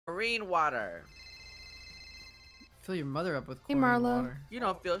chlorine water. Fill your mother up with Hey, chlorine Marlo. water. You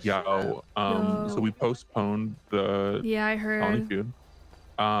don't feel shit. Yo, so we postponed the Yeah, I colony heard. feud.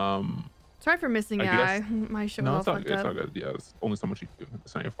 Sorry for missing it. guess- My shit was No, all it's all fucked good. It's up. all good. Yeah, it's only so much you can do.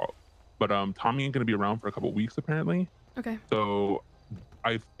 It's not your fault. But Tommy ain't gonna be around for a couple weeks apparently. Okay. So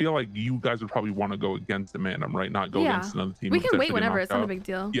I feel like you guys would probably want to go against the Mandem, right? Not go Yeah. against another team. We and can wait potentially get whenever. knocked It's not a out. big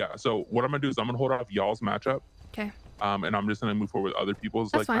deal. Yeah. So what I'm gonna do is I'm gonna hold off y'all's matchup. Okay. And I'm just gonna move forward with other people's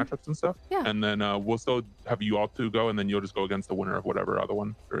That's fine. matchups and stuff. Yeah. And then we'll still have you all two go, and then you'll just go against the winner of whatever other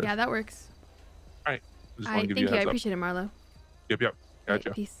one there is. Yeah, that works. All right. Just I want to give thank you a you. I heads up. appreciate it, Marlo. Yep. All right,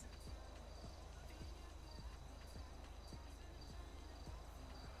 Gotcha. peace.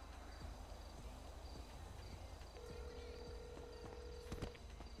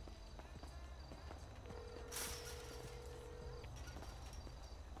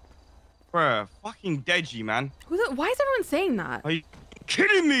 Bruh, fucking Deji, man. Why is everyone saying that? Are you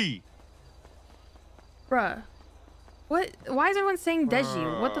kidding me? Bruh. What? Why is everyone saying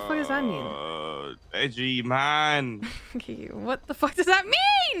Deji? What the fuck does that mean? Deji, man. Okay, what the fuck does that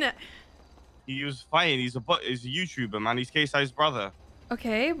mean? He was fighting. He's a YouTuber, man. He's KSI's brother.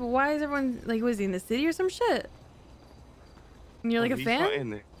 Okay, but why is everyone like, was he in the city or some shit? And you're like a He's fan?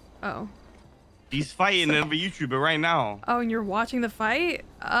 fighting. Oh. He's fighting another YouTuber right now. Oh, and you're watching the fight?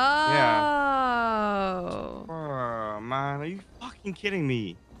 Oh. Yeah. Bruh, man, are you fucking kidding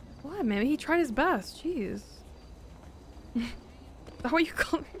me? What, man? He tried his best. Jeez. Is that what you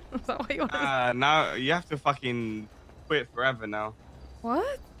call me? Is that what you want to Now you have to fucking quit forever now.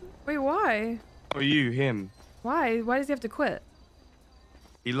 What? Wait, why? Or you, him. Why? Why does he have to quit?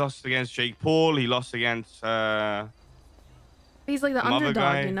 He lost against Jake Paul. He lost against He's like the Some other underdog,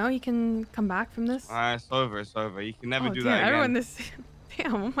 guy. you know? He can come back from this. it's over. It's over. You can never Oh, do damn, that everyone in again. this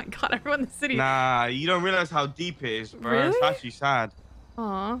damn, oh my god, everyone in the city. Nah, you don't realize how deep it is, bro. It's Really? actually sad.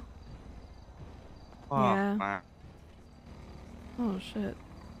 Aw. Fuck, Yeah. man. Oh shit.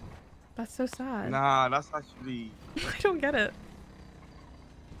 That's so sad. Nah, that's actually I don't get it.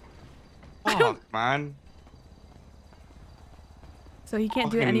 fuck, man. So he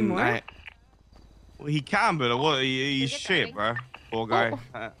can't do it Fucking- anymore? Well, he can, but what? He's shit, bro. Poor guy.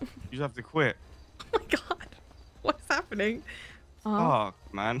 Oh. You just have to quit. Oh my god. What's happening? Aw.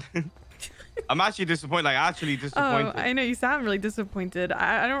 Fuck, man. I'm actually disappointed. Like, actually disappointed. Oh, I know you sound really disappointed.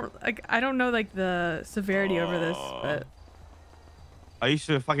 I don't know like the severity over this, but I used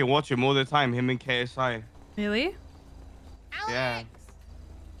to fucking watch him all the time. Him and KSI. really? Yeah.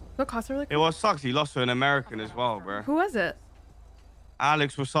 What cost really? It was sucks. He lost to an American as well, bro. Who was it?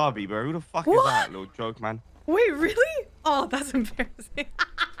 Alex Wasabi, bro. Who the fuck is What? that little joke, man? Wait, really? Oh, that's embarrassing.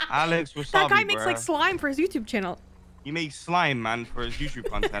 Alex Wasabi, That guy makes bro. like slime for his YouTube channel. He makes slime, man, for his YouTube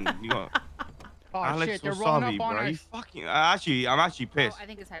content. You got Oh Alex shit, they're rolling Wasabi, up on bro. us. He fucking. I'm actually pissed. I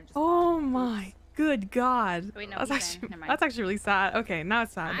think his head just. Oh my good god. Wait, no, that's he's saying, actually never mind. that's actually really sad. Okay, now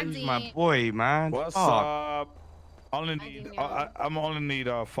it's sad. I'm He's my boy, man. What's Fuck. up? Only need, I'm only need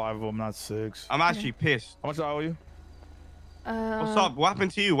 5 of them, not 6. I'm actually pissed. How much I owe you? What's up? What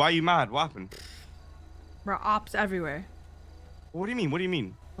happened to you? Why are you mad? What happened? Bro, ops everywhere. What do you mean? What do you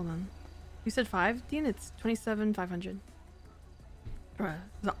mean? Hold on. You said 5, Dean? It's 27,500. Bruh,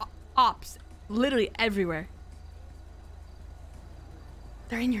 the ops literally everywhere.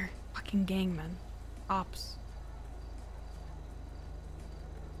 They're in your fucking gang, man. Ops.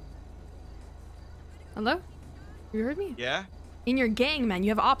 Hello? You heard me? Yeah? In your gang, man. You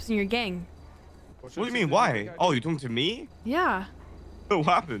have ops in your gang. What do you mean? Why? Oh, you talking to me? Yeah. What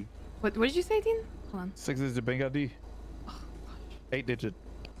happened? What did you say, Dean? Hold on. 6-digit bank ID. 8-digit.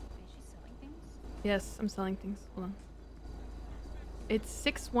 Yes, I'm selling things. Hold on. It's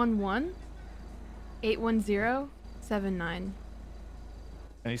 611 81079.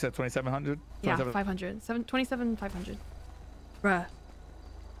 And you said 2,700? Yeah, 500. 27,500. Bruh.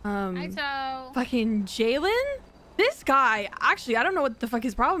 Fucking Jalen? This guy, actually, I don't know what the fuck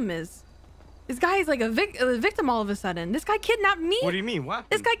his problem is. This guy is like a victim all of a sudden. This guy kidnapped me. What do you mean? What?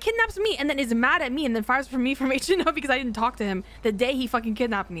 This guy kidnaps me and then is mad at me and then fires for me from HNO because I didn't talk to him the day he fucking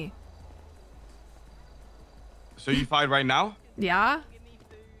kidnapped me. So you fired right now? Yeah.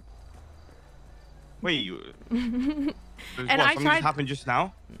 Wait, you. And what, I something tried. just happened just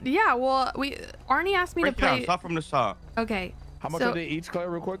now? Yeah, well, Arnie asked me Break to it down. play. Start from the start. Okay. How much so, are they each, Claire,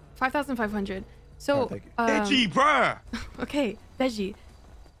 real quick? 5,500. So. thank you. Deji, bruh! Okay, Deji.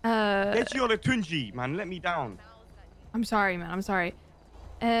 Deji on a Tunji, man. Let me down. I'm sorry, man. I'm sorry.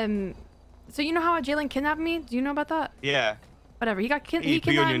 So you know how Jalen kidnapped me? Do you know about that? Yeah. Whatever. He got He he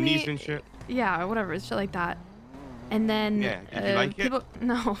put you on kidnapped your me. knees and shit. Yeah, whatever. It's shit like that. And then Yeah, did you like people,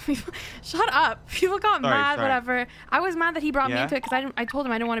 no, shut up. People got mad, whatever. I was mad that he brought me into it because I told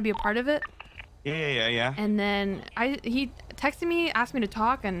him I didn't want to be a part of it. Yeah. And then he texted me, asked me to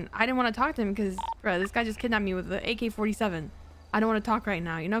talk, and I didn't want to talk to him because, bro, this guy just kidnapped me with the AK-47. I don't want to talk right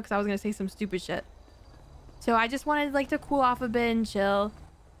now, you know, because I was gonna say some stupid shit. So I just wanted like to cool off a bit and chill.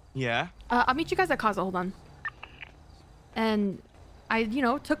 Yeah. I'll meet you guys at Kaza. Hold on. And I, you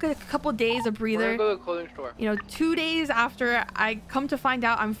know, took a couple days of breather. We're gonna go to the clothing store. You know, 2 days after I come to find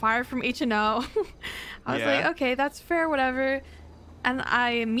out I'm fired from HNO, I was like, okay, that's fair, whatever. And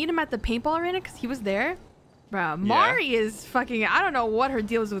I meet him at the paintball arena because he was there. Bro, Mari is fucking, I don't know what her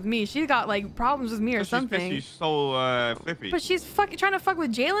deal is with me. She got like problems with me or something. She's so flippy. But she's fucking trying to fuck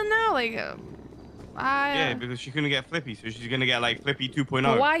with Jalen now? Like, yeah, because she couldn't get flippy, so she's gonna get like flippy 2.0.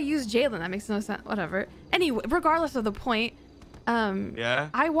 But why use Jalen? That makes no sense. Whatever. Anyway, regardless of the point,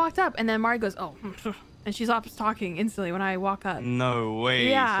 I walked up and then Mari goes, oh, and she stops talking instantly when I walk up. No way.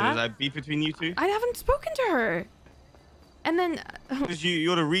 Yeah. So is that beef between you two? I haven't spoken to her. And then because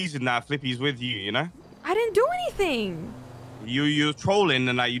you're the reason that Flippy's with you, you know? I didn't do anything. You're trolling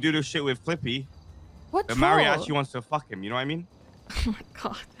and like you do this shit with Flippy. What but troll? Mari actually wants to fuck him, you know what I mean? Oh my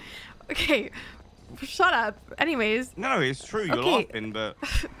god. Okay. Shut up. Anyways. No, it's true. You're laughing, but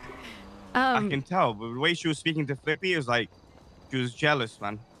I can tell. But the way she was speaking to Flippy is like she was jealous,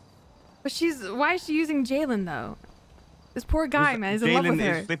 man. But why is she using Jalen though? This poor guy, man, is in love with her.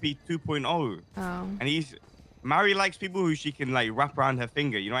 Jalen is Flippy 2.0. Oh. And Mari likes people who she can like wrap around her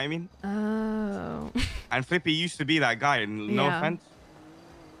finger, you know what I mean? Oh. And Flippy used to be that guy, and no offense.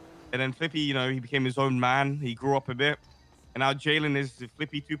 And then Flippy, you know, he became his own man. He grew up a bit. And now Jalen is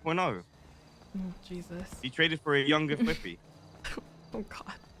Flippy 2.0. Oh, Jesus. He traded for a younger Flippy. Oh,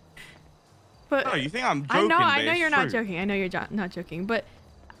 God. But no, you think I'm joking? I know you're not joking. I know you're not joking. But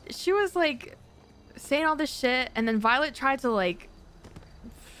she was like saying all this shit, and then Violet tried to like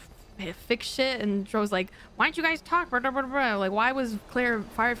fix shit, and Dro was like, why don't you guys talk? Blah, blah, blah, blah. Like, why was Claire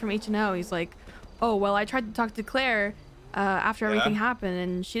fired from HNO? He's like, oh, well, I tried to talk to Claire after everything happened,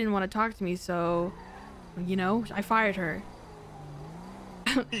 and she didn't want to talk to me, so, you know, I fired her.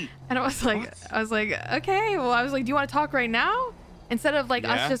 And I was like, okay, well, I was like, do you want to talk right now? Instead of like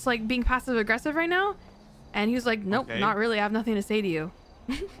us just like being passive aggressive right now? And he was like, nope, not really. I have nothing to say to you.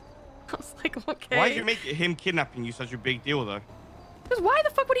 I was like, okay. Why did you make him kidnapping you such a big deal, though? Because why the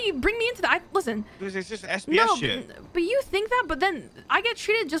fuck would he bring me into that? Listen. Because it's just SBS shit. But you think that, but then I get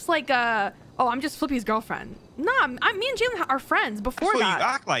treated just like, oh, I'm just Flippy's girlfriend. Nah, me and Jalen are friends before that. That's what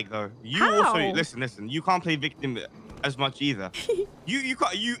you act like, though. You also, listen, you can't play victim as much either. you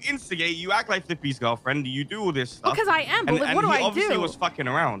instigate, you act like Flippy's girlfriend, you do all this stuff. Because I am, but like, what do I do? He obviously was fucking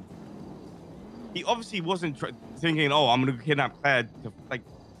around. He obviously wasn't thinking, oh, I'm gonna kidnap Claire. Like,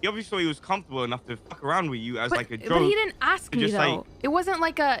 he obviously thought he was comfortable enough to fuck around with you as like a joke. But he didn't ask me, though. Like, it wasn't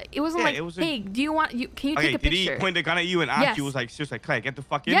like, hey, do you want, can you take a picture? Did he point a gun at you and ask you, was like, seriously, Claire, get the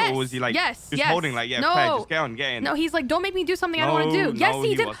fuck in? Or was he like, just holding like, Claire, just get in? No, he's like, don't make me do something I don't want to do. Yes,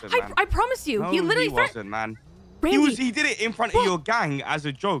 he did. I promise you. He literally wasn't, man. Randy, he did it in front of your gang as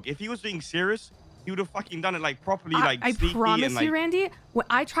a joke. If he was being serious, he would have fucking done it like properly, like I sneaky promise and, like, you, Randy, when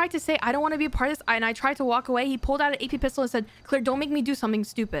I tried to say I don't want to be a part of this, and I tried to walk away, he pulled out an AP pistol and said, Claire, don't make me do something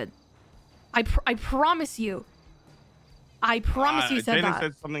stupid. I promise you. I promise you said that.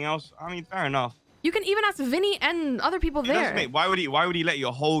 Said something else. I mean, fair enough. You can even ask Vinny and other people there. Why would he let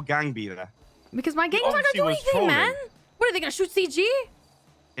your whole gang be there? Because my gang was not gonna do anything, man. What are they gonna shoot CG?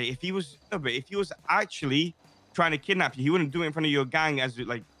 Hey, if he was actually trying to kidnap you, he wouldn't do it in front of your gang as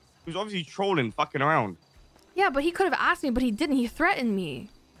like he was obviously trolling, fucking around. Yeah, but he could have asked me, but he didn't. He threatened me.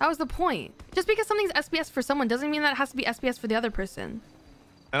 That was the point. Just because something's SBS for someone doesn't mean that it has to be SBS for the other person.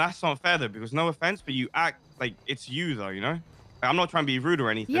 And that's not fair though, because no offense, but you act like it's you though, you know? Like, I'm not trying to be rude or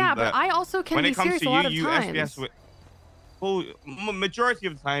anything. Yeah, but I also can be serious a lot of times. SBS with, well, majority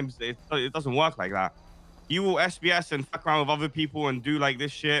of the times it doesn't work like that. You will SBS and fuck around with other people and do like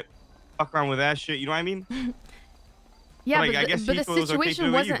this shit, fuck around with their shit, you know what I mean? Yeah, but, like, but the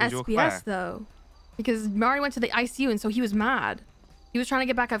situation wasn't SBS though. Because Mari went to the ICU and so he was mad. He was trying to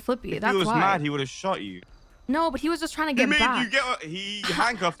get back at Flippy. That's why. If he was mad, he would have shot you. No, but he was just trying to get back. He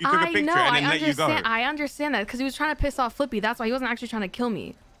handcuffed you, took a picture, and then let you go. I understand that because he was trying to piss off Flippy. That's why he wasn't actually trying to kill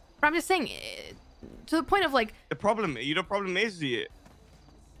me. But I'm just saying, to the point of like... The problem is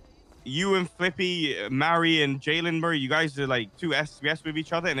you and Flippy, Mari and Jalen Murray, you guys are like two SBS with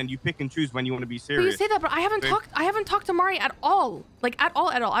each other, and then you pick and choose when you want to be serious. But you say that, but I haven't talked to Mari at all. Like, at all.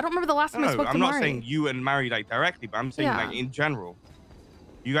 I don't remember the last time I spoke to Mari. I'm not saying you and Mari like directly, but I'm saying like in general.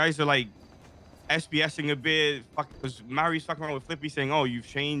 You guys are like SBSing a bit, because Mari's fucking around with Flippy saying, oh, you've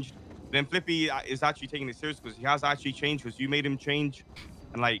changed. Then Flippy is actually taking it serious because he has actually changed because you made him change.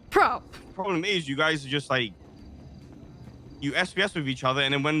 And like, Bro. the problem is you guys are just like, you SPS with each other.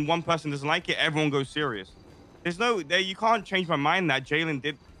 And then when one person doesn't like it, everyone goes serious. There's no, there. You can't change my mind that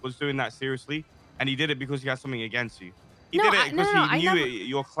Jalen was doing that seriously. And he did it because he had something against you. He did it because he knew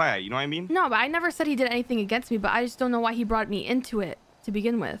you're Claire. You know what I mean? No, but I never said he did anything against me, but I just don't know why he brought me into it to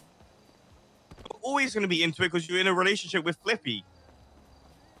begin with. You're always going to be into it because you're in a relationship with Flippy.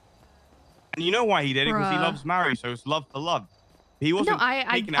 And you know why he did it? Because he loves Mary, so it's love for love. He wasn't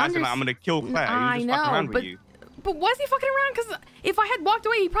taking it as in, like, I'm going to kill Claire. He was just fucking around with you. But was he fucking around? Because if I had walked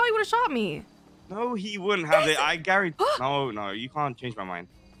away, he probably would have shot me. No, he wouldn't have it. I guarantee. No, you can't change my mind.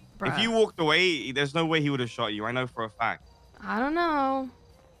 Bruh. If you walked away, there's no way he would have shot you. I know for a fact. I don't know.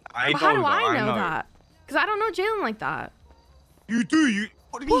 How do I know that? Because I don't know Jalen like that. You do.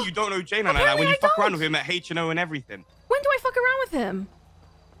 What do you mean you don't know Jalen like that when you fuck around with him at HNO and everything? When do I fuck around with him?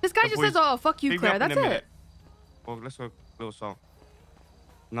 This guy just says, "Oh, fuck you, Claire." That's it. Well, let's go a little song.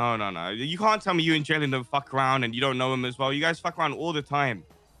 No. You can't tell me you and Jalen don't fuck around and you don't know him as well. You guys fuck around all the time.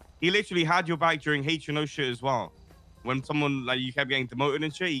 He literally had your back during HNO shit as well. When someone, like, you kept getting demoted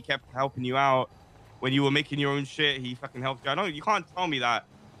and shit, he kept helping you out. When you were making your own shit, he fucking helped you. I know you can't tell me that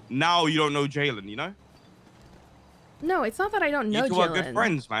now you don't know Jalen, you know? No, it's not that I don't know Jalen. You two are good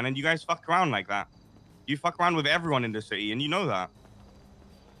friends, man, and you guys fuck around like that. You fuck around with everyone in the city, and you know that.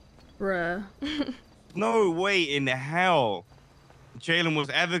 Bruh. No way in hell Jalen was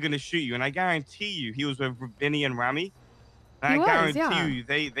ever going to shoot you, and I guarantee you he was with Vinny and Ramee. And I guarantee you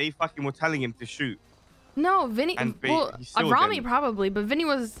they fucking were telling him to shoot. No, Vinny. Well, Ramee probably, but Vinny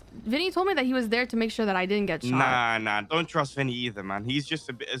told me that he was there to make sure that I didn't get shot. Nah. Don't trust Vinny either, man. He's just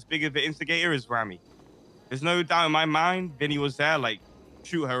as big of an instigator as Ramee. There's no doubt in my mind Vinny was there, like,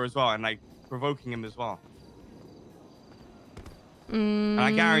 shoot her as well, and like provoking him as well. And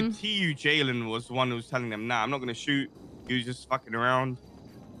I guarantee you Jalen was the one who was telling them, nah, I'm not gonna shoot. He was just fucking around.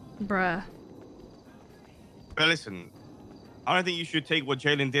 Bruh. But listen, I don't think you should take what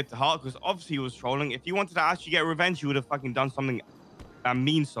Jalen did to heart, because obviously he was trolling. If you wanted to actually get revenge, he would have fucking done something that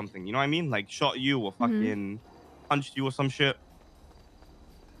means something. You know what I mean? Like shot you or fucking punched you or some shit.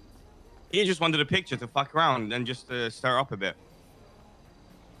 He just wanted a picture to fuck around and just stir up a bit.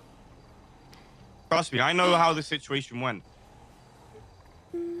 Trust me, I know how the situation went.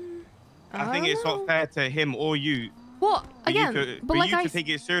 I think it's not fair to him or you. Well, again, for you to take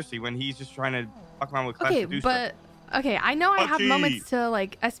it seriously when he's just trying to fuck around with Clash to do stuff. Okay, I know I have moments to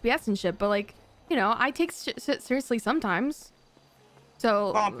like SPS and shit, but like, you know, I take shit seriously sometimes. So.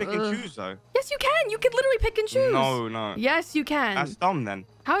 You can't pick and choose though. Yes, you can. You can literally pick and choose. No. Yes, you can. That's dumb then.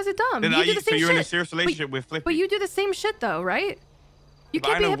 How is it dumb? Then you do the same shit. So you're in a serious relationship with Flippy. But you do the same shit though, right? You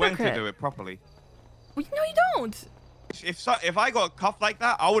can't be a hypocrite. I know when to do it properly. Well, no, you don't. If I got cuffed like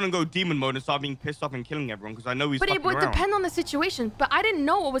that, I wouldn't go demon mode and start being pissed off and killing everyone because I know he's fucking around. But it would depend on the situation. But I didn't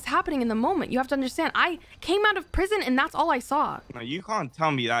know what was happening in the moment. You have to understand. I came out of prison and that's all I saw. No, you can't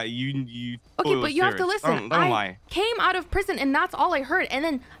tell me that you. Okay, but you have to listen. Don't lie. Came out of prison and that's all I heard. And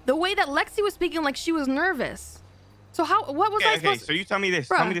then the way that Lexi was speaking, like she was nervous. So what was I supposed to? So you tell me this.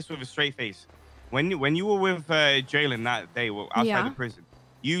 Bruh. Tell me this with a straight face. When you were with Jalen that day outside the prison,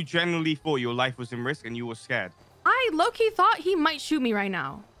 you genuinely thought your life was in risk and you were scared. I low-key thought he might shoot me right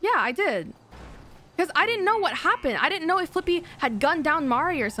now. Yeah, I did. Because I didn't know what happened. I didn't know if Flippy had gunned down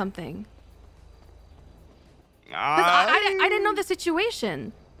Mari or something. I didn't know the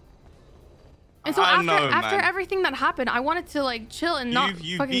situation. And so after everything that happened, I wanted to like chill and not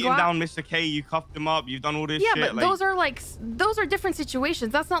you've fucking beaten go out. down Mr. K, you cuffed him up, you've done all this shit. Yeah, but those are different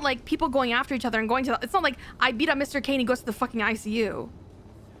situations. That's not like people going after each other and going to it's not like I beat up Mr. K and he goes to the fucking ICU.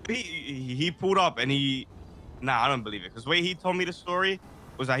 He pulled up and he I don't believe it, because the way he told me the story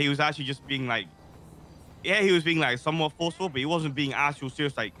was that he was actually just being like, he was being like somewhat forceful, but he wasn't being actual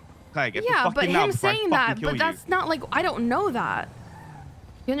serious, like, get the fuck but in now him saying that, but that's you. not like, I don't know that.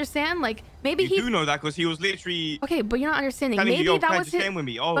 You understand? Like, maybe you do know that because he was literally. Okay, but you're not understanding. Maybe you, that was his. Get in with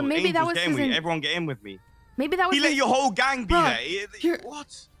me. Oh, but maybe that was his. Everyone get in with me. Maybe that was. He let your whole gang be there.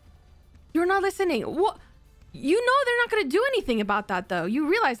 What? You're not listening. What? You know they're not gonna do anything about that though. You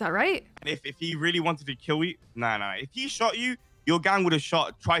realize that, right? If he really wanted to kill you, nah. If he shot you, your gang would have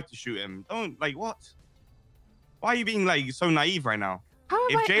tried to shoot him. Don't like what? Why are you being like so naive right now?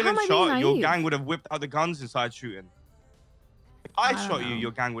 If Jalen shot, your gang would have whipped out the guns and started shooting. If I shot you,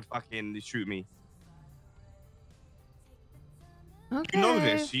 your gang would fucking shoot me. Okay. You know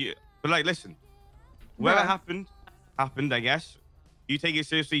this, but like, listen, whatever happened, I guess. You take it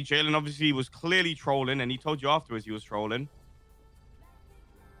seriously. Jalen obviously was clearly trolling, and he told you afterwards he was trolling.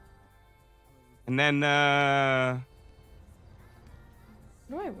 And then,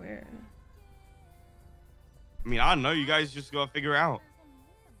 what do I wear? I mean, I don't know. You guys just gotta figure it out.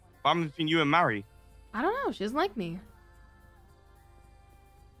 What happens between you and Mary? I don't know. She doesn't like me.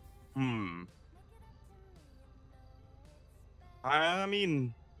 I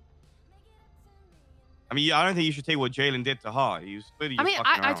mean, I don't think you should take what Jalen did to heart. He was clearly just fucking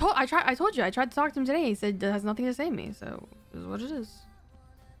around. I told you. I tried to talk to him today. He said it has nothing to say to me. So it is what it is.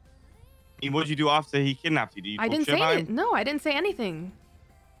 I mean, what did you do after he kidnapped you? Did you I didn't say it. No, I didn't say anything.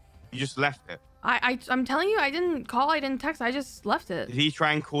 You just left it. I'm telling you, I didn't call. I didn't text. I just left it. Did he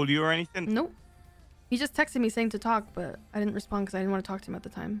try and call you or anything? Nope. He just texted me saying to talk, but I didn't respond because I didn't want to talk to him at the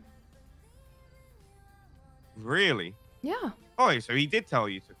time. Really? Yeah. Oh, so he did tell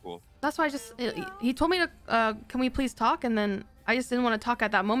you to call. That's why he told me to, can we please talk? And then I just didn't want to talk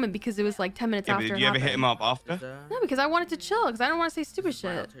at that moment because it was like 10 minutes after. But did you ever hit him up after? No, because I wanted to chill because I don't want to say stupid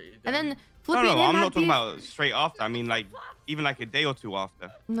shit. And then flipping No, I'm not talking about straight after. I mean, like, even like a day or two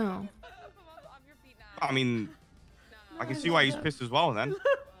after. No. I mean, I can see why he's pissed as well then.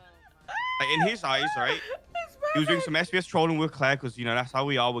 Like, in his eyes, right? He was doing some SBS trolling with Claire because, you know, that's how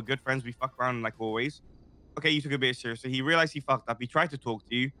we are. We're good friends. We fuck around like always. Okay, you took it a bit seriously. He realized he fucked up. He tried to talk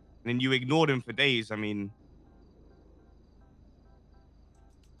to you, and then you ignored him for days. I mean,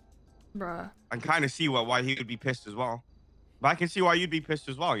 bruh. I can kind of see why he would be pissed as well. But I can see why you'd be pissed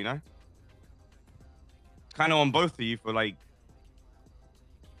as well, you know? Kind of on both of you for like,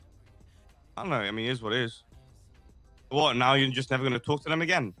 I don't know. I mean, it is what it is. What, now you're just never going to talk to them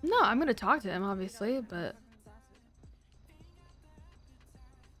again? No, I'm going to talk to him, obviously, but...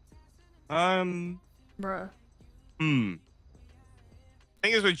 Bruh. Thing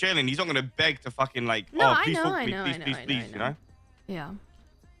is with Jalen, he's not going to beg to fucking like, no, oh, please talk to me, please, you know? Yeah.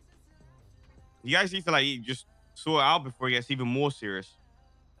 You guys need to like just sort it out before it gets even more serious.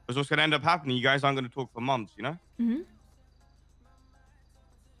 Because what's going to end up happening, you guys aren't going to talk for months, you know? Mm-hmm.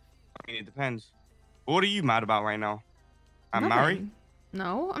 I mean, it depends. What are you mad about right now? I'm Nothing. married?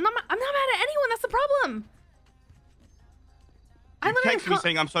 No, I'm not mad at anyone. That's the problem. You text me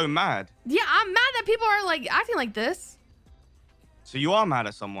saying I'm so mad. Yeah, I'm mad that people are like acting like this. So you are mad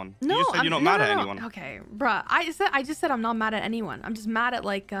at someone? No, you just said you're not mad at anyone. Okay, bruh. I just said I'm not mad at anyone. I'm just mad at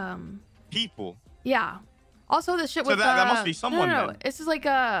like people. Yeah. Also, this shit so with that must be someone. No. Then. It's just like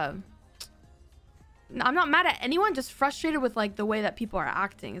I'm not mad at anyone. Just frustrated with like the way that people are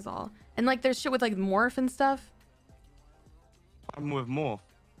acting is all. And like there's shit with like Morph and stuff. I'm with Morph.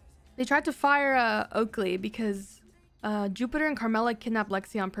 They tried to fire Oakley because Jupiter and Carmela kidnapped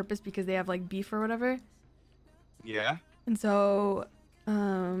Lexi on purpose because they have like beef or whatever. Yeah. And so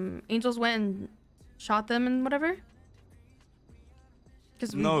Angels went and shot them and whatever.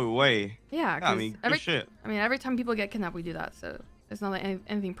 No way. Yeah, I mean, shit. I mean, every time people get kidnapped, we do that. So it's not like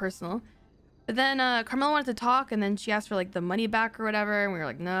anything personal. But then Carmela wanted to talk, and then she asked for like the money back or whatever, and we were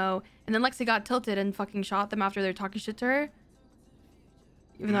like, no. And then Lexi got tilted and fucking shot them after they were talking shit to her.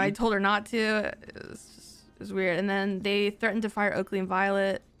 Even though I told her not to. It was weird. And then they threatened to fire Oakley and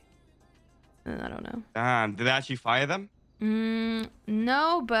Violet. And I don't know. Damn, did they actually fire them?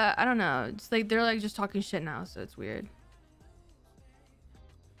 No, but I don't know. It's like they're like just talking shit now, so it's weird.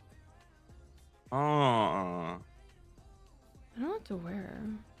 Oh. I don't know what to wear.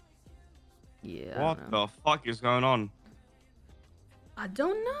 Yeah. What the fuck is going on? I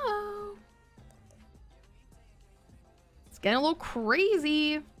don't know. It's getting a little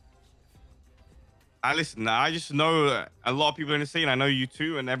crazy. Listen, I just know a lot of people in the scene. I know you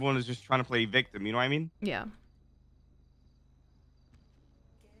too, and everyone is just trying to play victim. You know what I mean? Yeah.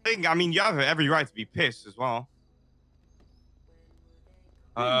 I mean, you have every right to be pissed as well.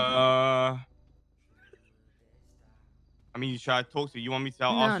 I mean, should I talk to you? You want me to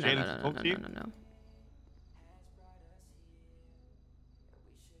ask Jalen to talk to you? No.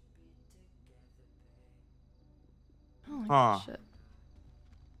 I don't like that shit.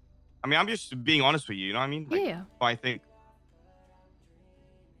 I mean, I'm just being honest with you. You know what I mean? Like, yeah. What I think.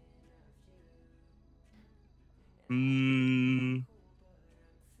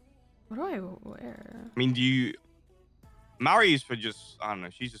 What do I wear? I mean, do you... Mari's for just... I don't know.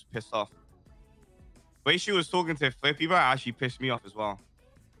 She's just pissed off. The way she was talking to Flip Eva actually pissed me off as well.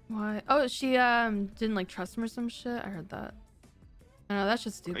 Why? Oh, she didn't like trust him or some shit. I heard that. I know that's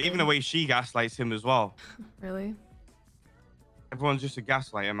just stupid. Even the way she gaslights him as well. Really? Everyone's just a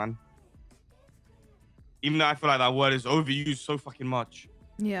gaslighter, man. Even though I feel like that word is overused so fucking much.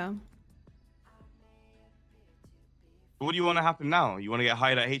 Yeah. But what do you want to happen now? You want to get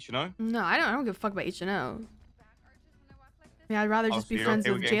hired at H&O? No, I don't give a fuck about H&O. I mean, I'd rather just be friends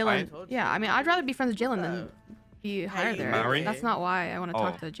with Jalen. Yeah, I mean, I'd rather be friends with Jalen than be hired there. Mary? That's not why I want to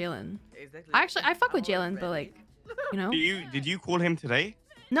talk to Jalen. I fuck with Jalen, but like, you know. Did you call him today?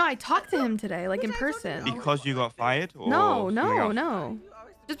 No, I talked to him today, like in person. Because you got fired? Or No, something no, else? no.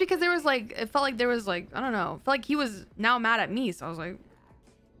 Just because there was like, it felt like there was like, I don't know. It felt like he was now mad at me. So I was like,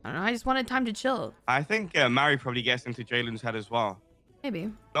 I don't know. I just wanted time to chill. I think Mary probably gets into Jalen's head as well.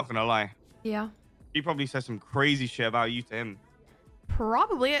 Maybe. Not gonna lie. Yeah. She probably said some crazy shit about you to him.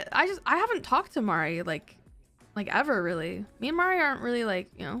 Probably. I haven't talked to Mari like ever really. Me and Mari aren't really like,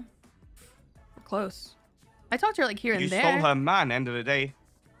 you know, we're close. I talked to her like here and You there. stole her man, end of the day.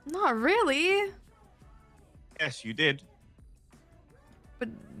 Not really. Yes, you did. But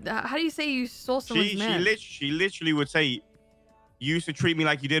how do you say you stole someone's man? She literally would say, you used to treat me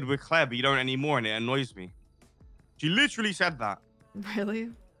like you did with Claire, but you don't anymore, and it annoys me. She literally said that. Really?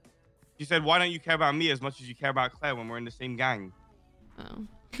 She said, why don't you care about me as much as you care about Claire when we're in the same gang? Oh.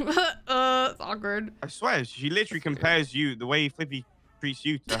 It's awkward. I swear, she literally compares you, the way Flippy treats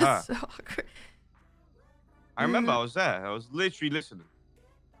you, to her. That's so awkward. I remember I was there. I was literally listening.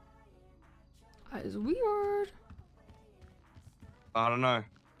 That is weird. I don't know.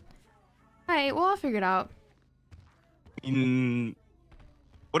 Hey, well, I'll figure it out.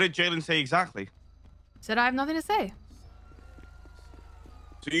 What did Jalen say exactly? Said I have nothing to say.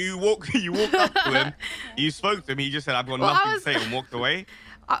 So you walked up to him, you spoke to him, he just said, I've got nothing to say, and walked away?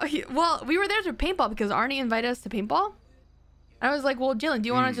 Well, we were there to paintball because Arnie invited us to paintball. And I was like, well, Jalen, do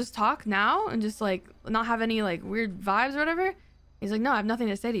you want to just talk now and just like not have any like weird vibes or whatever? He's like, no, I have nothing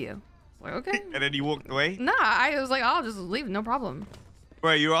to say to you. I was like, okay. And then he walked away? Nah, I was like, I'll just leave, no problem.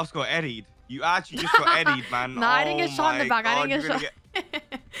 Bro, you also got eddied. You actually just got eddied, man. Nah, I didn't get shot in the back. I didn't get shot.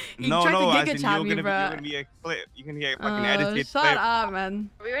 No, tried as to in chat you're me, gonna be a clip. You're gonna get a fucking edited shut clip. up, man.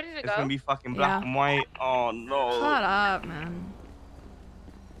 Are we ready to go? It's gonna be fucking black and white. Oh no. Shut up, man.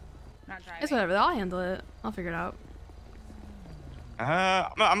 Not driving. It's whatever. I'll handle it. I'll figure it out.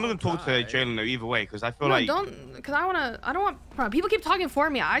 I'm gonna talk to Jalen though either way because I feel No, like because I don't want people keep talking for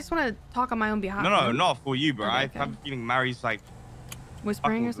me. I just want to talk on my own behalf. no, not for you, bro. Okay, I okay. have a feeling Mary's like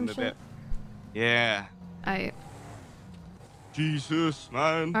Whispering or fucking some with him a shit. bit. Yeah. Jesus,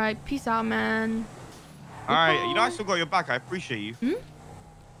 man. All right, peace out, man. All right, you know I still got your back. I appreciate you. No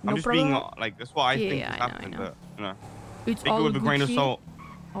I'm just problem. being like that's what I think Yeah, is I know, happening, I know. but you know, It's take it all with a grain of Gucci. salt.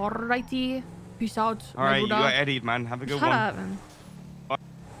 Alrighty, peace out. All right, you got eddied, man. Have a good Shut one. up, man.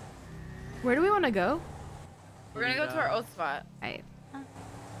 Where do we want to go? We're gonna go to our old spot. Right.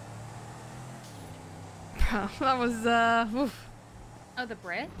 Bro, that was oof. Oh, the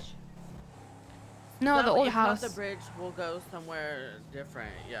bridge? No, the old if house. Not the bridge, we'll go somewhere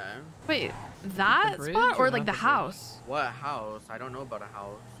different. Yeah. Wait, that bridge spot or or like not the the bridge? house? What house? I don't know about a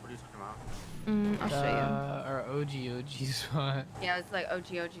house. What are you talking about? I'll show you. Our OG spot. Yeah, it's like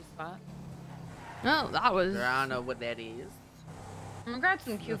OG spot. No, that was. I don't know what that is. I'm gonna grab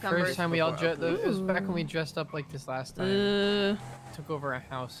some The cucumbers. first time we all before- dressed, it was back when we dressed up like this last time. Took over a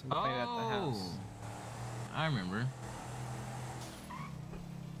house and played at the house. I remember.